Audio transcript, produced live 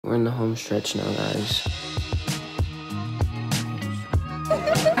We're in the home stretch now, guys.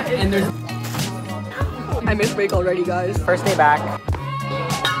 And there's... I missed break already, guys. First day back.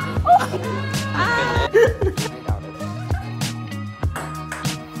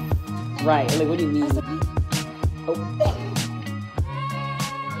 Right, like what do you mean? Oh.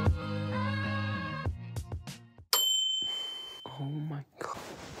 Oh my god.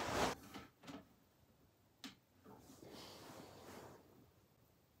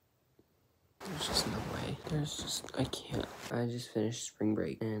 There's just no way. I can't. I just finished spring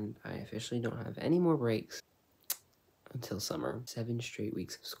break and I officially don't have any more breaks until summer. 7 straight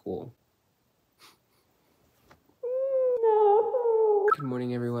weeks of school. Good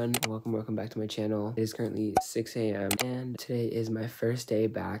morning, everyone. Welcome back to my channel. It is currently 6 a.m. and today is my first day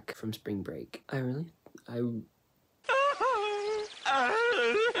back from spring break. I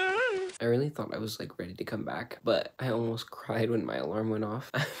really thought I was like ready to come back, but I almost cried when my alarm went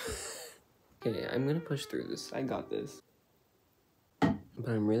off. Okay, I'm gonna push through this. I got this. But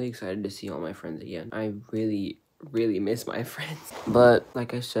I'm really excited to see all my friends again. I really miss my friends. But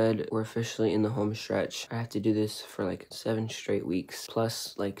like I said, we're officially in the home stretch. I have to do this for like 7 straight weeks,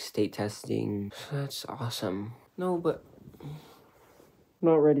 plus like state testing. That's awesome. No, but I'm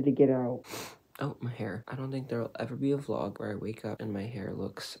not ready to get out. Oh, my hair. I don't think there'll ever be a vlog where I wake up and my hair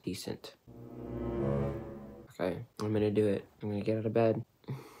looks decent. Okay, I'm gonna do it. I'm gonna get out of bed.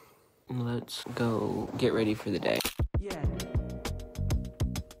 Let's go get ready for the day. Yeah.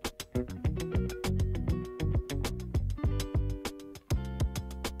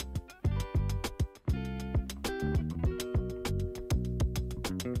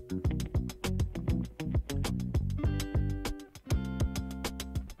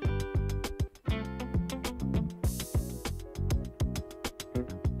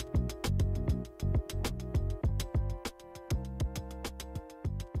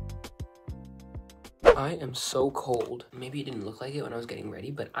 I am so cold. Maybe it didn't look like it when I was getting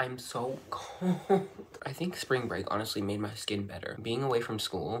ready, but I'm so cold. I think spring break honestly made my skin better. Being away from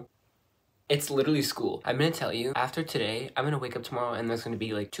school, it's literally school. I'm gonna tell you, after today, I'm gonna wake up tomorrow and there's gonna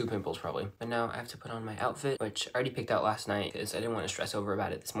be like 2 pimples probably. But now I have to put on my outfit, which I already picked out last night because I didn't want to stress over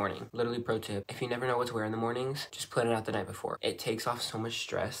about it this morning. Literally pro tip, if you never know what to wear in the mornings, just plan it out the night before. It takes off so much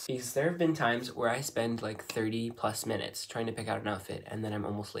stress because there have been times where I spend like 30+ minutes trying to pick out an outfit and then I'm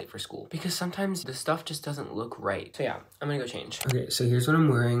almost late for school because sometimes the stuff just doesn't look right. So yeah, I'm gonna go change. Okay, so here's what I'm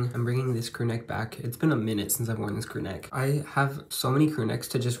wearing. I'm bringing this crew neck back. It's been a minute since I've worn this crew neck. I have so many crew necks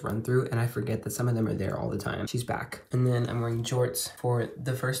to just run through and I forget that some of them are there all the time. She's back. And then I'm wearing jorts for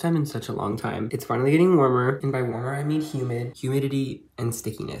the first time in such a long time. It's finally getting warmer, and by warmer I mean humid, humidity, and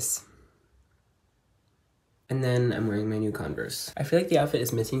stickiness. And then I'm wearing my new Converse. I feel like the outfit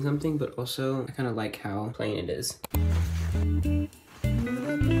is missing something, but also I kind of like how plain it is.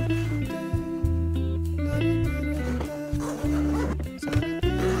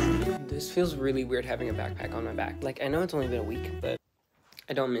 This feels really weird having a backpack on my back. Like, I know it's only been a week, but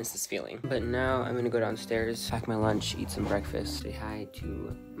I don't miss this feeling. But now I'm gonna go downstairs, pack my lunch, eat some breakfast, say hi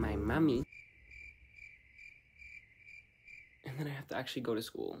to my mommy. And then I have to actually go to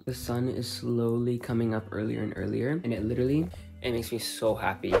school. The sun is slowly coming up earlier and earlier, and it makes me so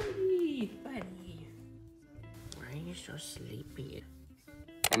happy. Buddy, why are you so sleepy?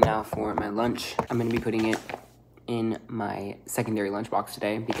 And now for my lunch, I'm gonna be putting it in my secondary lunchbox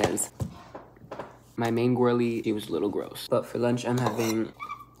today because my main girly, she was a little gross. But for lunch, I'm having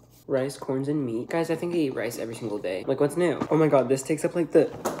rice, corns, and meat. Guys, I think I eat rice every single day. Like, what's new? Oh my god, this takes up like the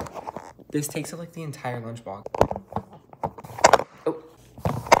entire lunchbox.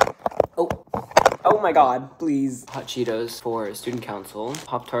 Oh my god, please. Hot Cheetos for student council.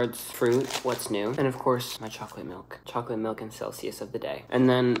 Pop-Tarts, fruit, what's new? And of course, my chocolate milk. Chocolate milk and Celsius of the day. And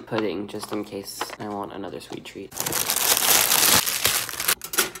then pudding, just in case I want another sweet treat.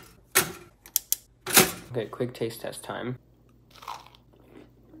 Okay, quick taste test time.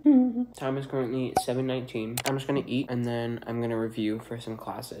 Time is currently 7:19. I'm just gonna eat and then I'm gonna review for some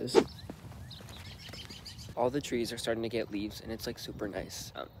classes. All the trees are starting to get leaves and it's like super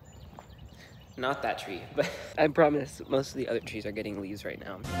nice. Not that tree, but I promise most of the other trees are getting leaves right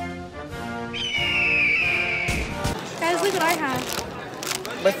now. Guys, look what I have.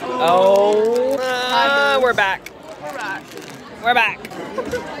 We're back. We're back. We're back.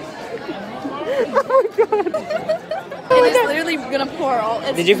 Oh my god. And it's literally gonna pour all.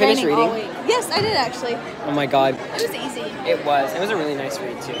 It's Did you finish reading? Yes, I did actually. Oh my god. It was easy. It was. It was a really nice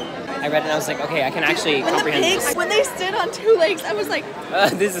read too. I read it and I was like, okay, I can actually comprehend this. When they stood on 2 legs, I was like,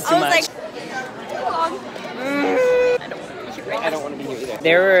 this is too much. Like, too long. I don't want to be here either.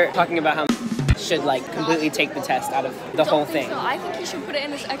 They were talking about how should like completely take the test out of the whole thing. So I think he should put it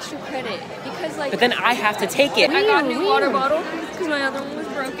in his extra credit because like. But then I have to take it. I got a new water bottle because my other one was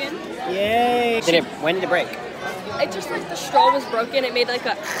broken. Yay! When did it break? It just like the straw was broken. It made like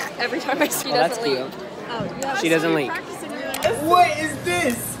a every time I see. That's cute. Oh, She doesn't leak. What is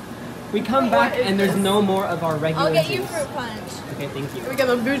this? We come back and there's no more of our regular I'll get you juice. fruit punch. Okay, thank you. We got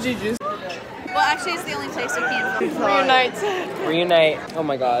the bougie juice. Well, actually, it's the only place you can. Reunite. Oh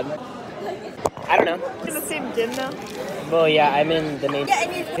my god. I don't know. In the same gym now? Well, yeah, I'm in the main. Yeah,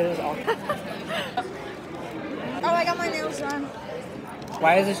 and you. Oh, I got my nails done.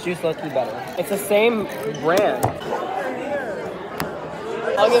 Why is this juice low-key better? It's the same brand.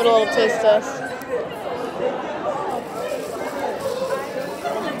 I'll give it a little taste test.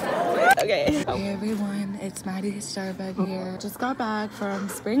 Okay. Hey everyone, it's Maddie Starbug here. Just got back from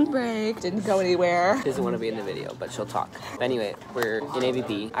spring break. Didn't go anywhere. She doesn't want to be in the video, but she'll talk. But anyway, we're in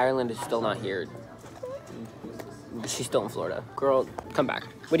AVP. Ireland is still not here. She's still in Florida. Girl, come back.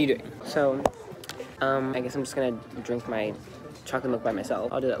 What are you doing? So, I guess I'm just gonna drink my chocolate milk by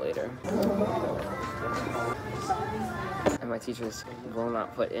myself. I'll do that later. And my teachers will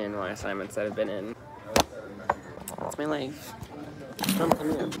not put in my assignments that I've been in. That's my life. Come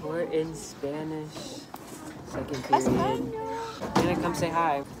here. We're in Spanish. Second period. You're gonna come say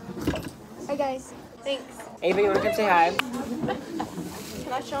hi. Hi, guys. Thanks. Ava, you wanna come say hi?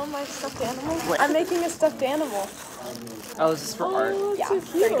 Can I show them my stuffed animal? What? I'm making a stuffed animal. Oh, is this for art? Yeah, so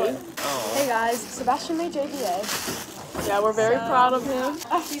cute. Oh. Hey guys, Sebastian made JVA. Yeah, we're very proud of him.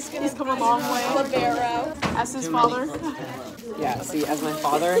 He's come a long way. Libero. As his father. Yeah, see, as my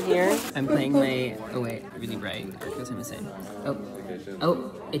father here, I'm playing my, oh wait, really bright, because I'm insane.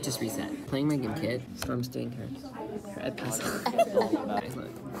 Oh, it just reset. Playing my game kid, Storm's doing her episode. Guys,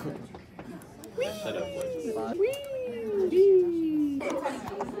 look. Shut up,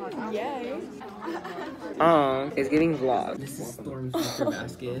 Yay. It's getting vlog. This is Storm's Easter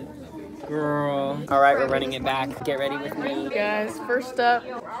basket. Girl. Alright, we're running it back. Get ready with me. Guys, first up,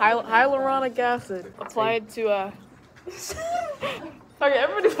 hyaluronic acid applied to Okay,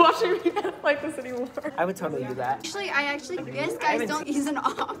 everybody's watching me. I don't like this anymore. I would totally do that. Yes, guys, don't use an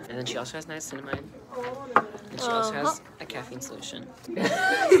off. And then she also has niacinamide. And she also has a caffeine solution.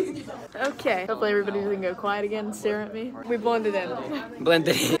 Okay. Hopefully everybody's gonna go quiet again and stare at me. We blended in.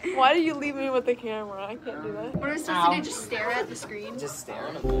 Blended it. Why do you leave me with the camera? I can't do that. What are we supposed to do? Just stare at the screen? Just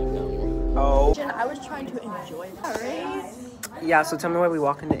stare. Oh. Jen, I was trying to enjoy this. Yeah, so tell me why we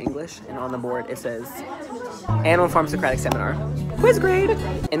walk into English, and on the board it says Animal Farm Socratic Seminar. Quiz grade!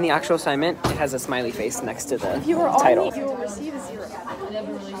 In the actual assignment, it has a smiley face next to the If you were on title. me, you will receive a 0.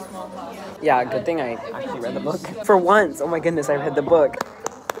 Yeah, good thing I actually read the book. For once, oh my goodness, I read the book.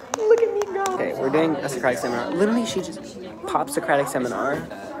 Look at me go. Okay, we're doing a Socratic Seminar. Literally, she just popped Socratic Seminar.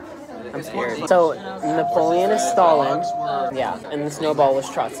 I'm scared. So, Napoleon is Stalin. Yeah, and the snowball was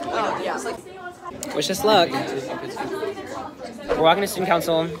Trotsky. Oh, yeah. Wish us luck. We're walking to student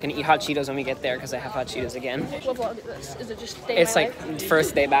council. Gonna eat hot Cheetos when we get there because I have hot Cheetos again. What vlog is this? Is it just day It's my like life?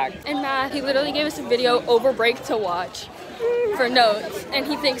 first day back. And Matt, he literally gave us a video over break to watch for notes, and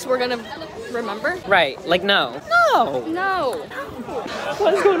he thinks we're gonna remember. Right, like no. No! No.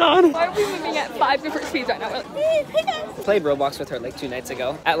 What's going on? Why are we moving at 5 different speeds right now? We're like, hey guys. I played Roblox with her like 2 nights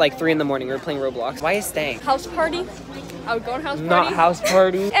ago. At like 3 in the morning, we were playing Roblox. Why is staying? House party. I would go on house party. Not house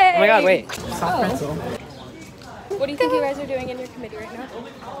party. Hey. Oh my god, wait. Soft pretzel. What do you think you guys are doing in your committee right now?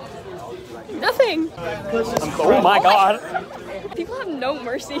 Nothing. Oh my god. People have no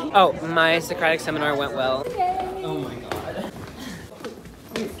mercy. Oh, my Socratic seminar went well. Oh my god.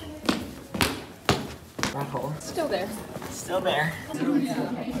 Rat hole. Still there. Still there.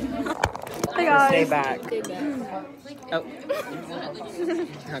 Hey guys. Stay back. Oh.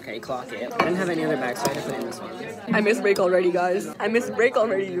 Okay, clock it. I didn't have any other bags, so I had to put in this one. I missed break already, guys. I missed break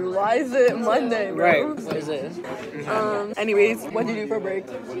already. Why is it Monday, bro? Right. What is this? Anyways, what did you do for break?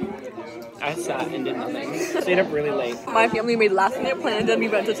 I sat and did nothing. Stayed up really late. My family made last-minute plans and we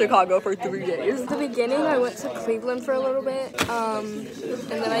went to Chicago for 3 days. At the beginning, I went to Cleveland for a little bit, and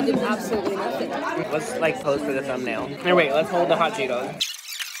then I did absolutely nothing. Let's like pose for the thumbnail. Here, wait. Let's hold the hot Cheetos.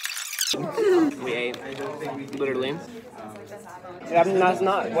 We ate, literally. That's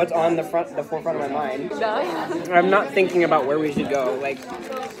not what's on the forefront of my mind. I'm not thinking about where we should go. Like,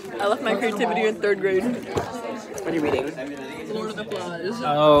 I left my creativity in 3rd grade. what are you reading? Lord of the Flies.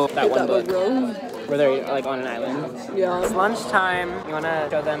 Oh, that one That book, book. bro. Where they're like on an island. Yeah. It's lunchtime. You wanna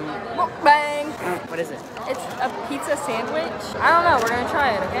show them? Bang! What is it? It's a pizza sandwich. I don't know. We're gonna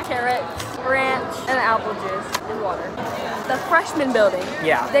try it. Okay. Carrots, ranch, and apple juice and water. The freshman building.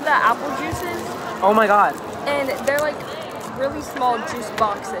 Yeah. They got apple juices, Oh my god. and they're like really small juice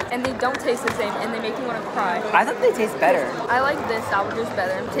boxes, and they don't taste the same, and they make me want to cry. I thought they taste better. I like this apple juice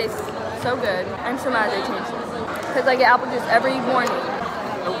better. It tastes so good. I'm so mad they changed it. Because I get apple juice every morning.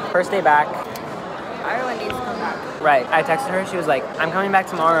 First day back. Ireland needs to come back. Right. I texted her. She was like, I'm coming back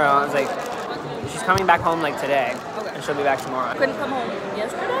tomorrow. I was like, she's coming back home like today. Okay. And she'll be back tomorrow. Couldn't come home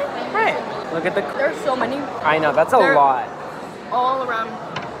yesterday? Right. Look at the... There's so many I know. That's a They're- lot. all around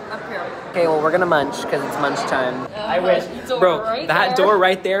up here. Okay, well, we're gonna munch because it's munch time. I wish. Bro, right that there. door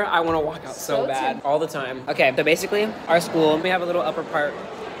right there, I want to walk out so bad. All the time. Okay, so basically, our school, we have a little upper part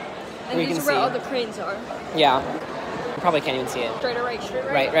And we these can are where see. all the cranes are. Yeah. You probably can't even see it. Straight or right, straight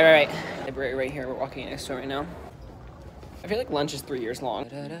or right. Right. Library right here. We're walking next to it right now. I feel like lunch is 3 years long.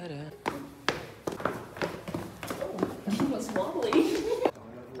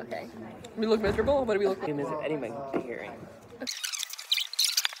 Okay. We look miserable. What do we look like? Anyway, hearing.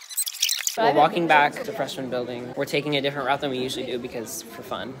 We're walking back to the freshman building. We're taking a different route than we usually do because for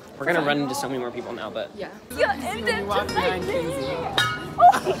fun. We're gonna run into so many more people now, but Yeah, and then just like this.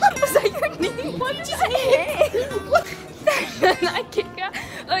 Oh, is that your name? What did you say? I kick out.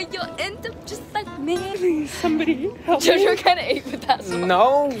 You'll end up just like me. somebody help Jojo kind of ate with that song.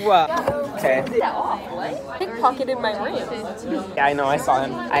 No. Okay. That off, what? Pickpocketed my ring. Yeah, I know. I saw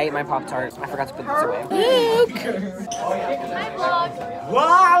him. I ate my Pop-Tart. I forgot to put this away. Hi, vlog.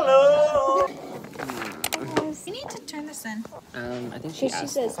 You need to turn this in. I think she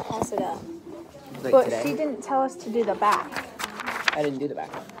asked. says pass it up. Like But today. she didn't tell us to do the back. I didn't do the back.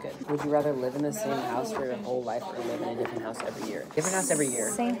 Good. Would you rather live in the same house for your whole life or live in a different house every year? Different house every year.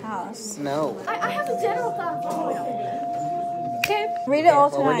 Same house. No. I have a general thought. Okay. Read it all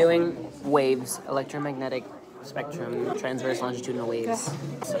Well, tonight. we're doing waves, electromagnetic spectrum, transverse longitudinal waves.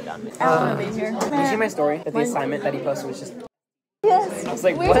 So done. Did you see my story? That the assignment that he posted was just... Yes. I was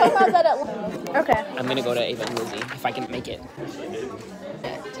like, We what? were talking about that at Okay. I'm gonna go to Ava and Lizzie if I can make it.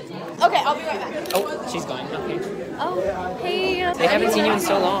 Okay, I'll be right back. Oh, she's going. Okay. Oh, hey. They haven't seen you in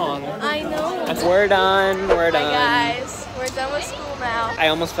so long. I know. We're done. We're Hi, done. guys. We're done with school now. I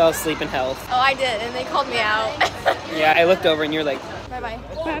almost fell asleep in health. Oh, I did, and they called me out. Yeah, I looked over and you're like, Bye-bye.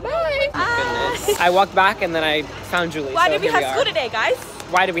 Bye-bye. goodness. I walked back and then I found Julie. Why so did we here have school today, guys?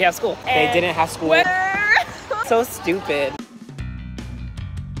 Why did we have school? They didn't have school. So stupid.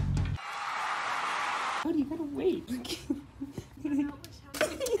 How do you gotta wait?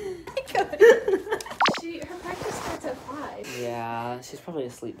 Her practice starts at 5. Yeah, she's probably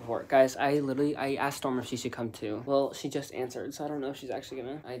asleep before. Guys, I asked Storm if she should come too. Well, she just answered, so I don't know if she's actually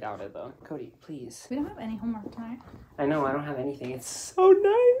gonna. I doubt it though. Cody, please. We don't have any homework tonight. I know, I don't have anything. It's so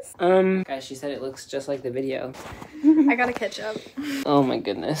nice. Guys, she said it looks just like the video. I gotta catch up. Oh my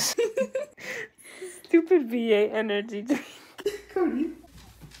goodness. Stupid VA energy drink. Cody.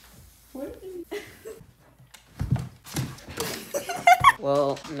 What?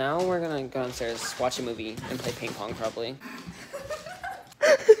 Well, now we're gonna go downstairs, watch a movie, and play ping pong probably.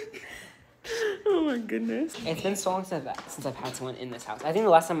 Oh my goodness. It's been so long since I've had someone in this house. I think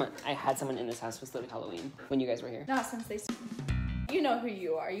the last time I had someone in this house was literally Halloween, when you guys were here. Not since they... You know who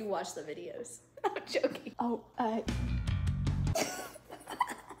you are. You watch the videos. I'm joking. Oh,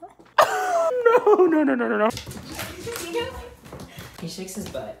 No. He shakes his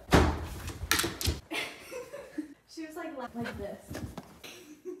butt. She was like this.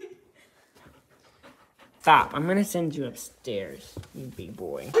 Stop, I'm gonna send you upstairs, you big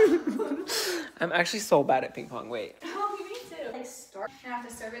boy. I'm actually so bad at ping pong, wait. Oh, me too. Like start. I have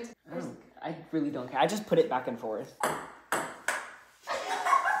to serve it. I really don't care. I just put it back and forth.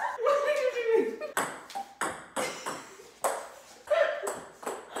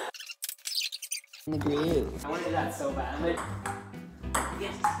 In the groove. I want to do that so bad.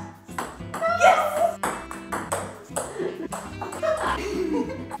 Yes.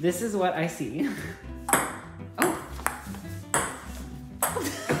 This is what I see. Oh.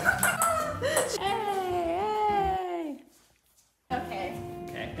 Hey. Okay.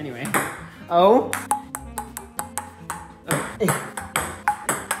 Okay, anyway. Oh.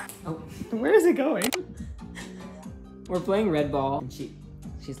 Oh. Where is it going? We're playing red ball. And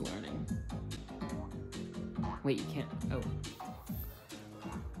she's learning. Wait, you can't. Oh.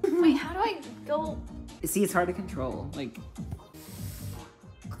 Wait, how do I go? See, it's hard to control. Like.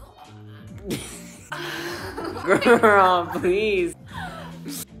 Girl, please.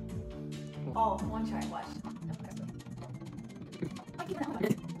 Oh, one try. Watch.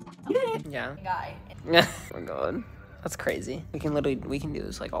 Yeah. Guy. Oh my god. That's crazy. We can do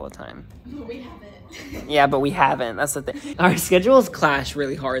this like all the time. We haven't. Yeah, but we haven't. That's the thing. Our schedules clash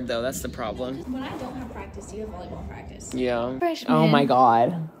really hard though. That's the problem. When I don't have practice, you have volleyball practice. Yeah. Freshman. Oh my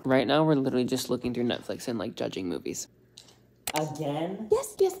god. Right now we're literally just looking through Netflix and like judging movies. Again?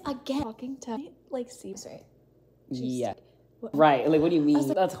 Yes, again. Talking to me, like, seems right. Yeah. Right, like, what do you mean?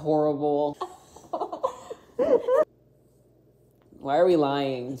 That's horrible. Why are we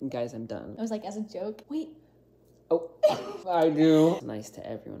lying? Guys, I'm done. I was like, as a joke. Wait. Oh, I do. Nice to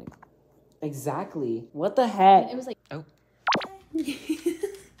everyone. Exactly. What the heck? It was like, Oh.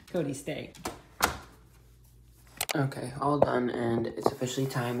 Cody, stay. Okay, all done, and it's officially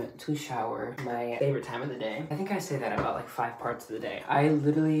time to shower. My favorite time of the day. I think I say that about like 5 parts of the day. I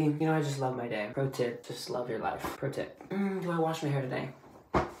literally, you know, I just love my day. Pro tip, just love your life. Pro tip. Do I wash my hair today?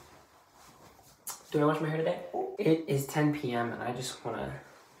 Do I wash my hair today? It is 10 p.m. and I just want to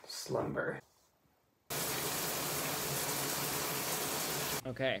slumber.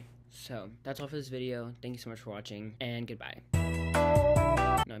 Okay, so that's all for this video. Thank you so much for watching, and goodbye.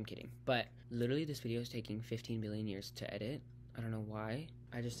 No, I'm kidding. But literally this video is taking 15 billion years to edit. I don't know why.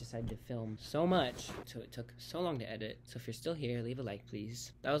 I just decided to film so much, so it took so long to edit. So if you're still here, leave a like,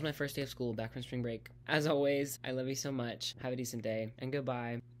 please. That was my first day of school, back from spring break. As always, I love you so much. Have a decent day, and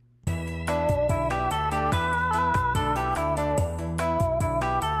goodbye.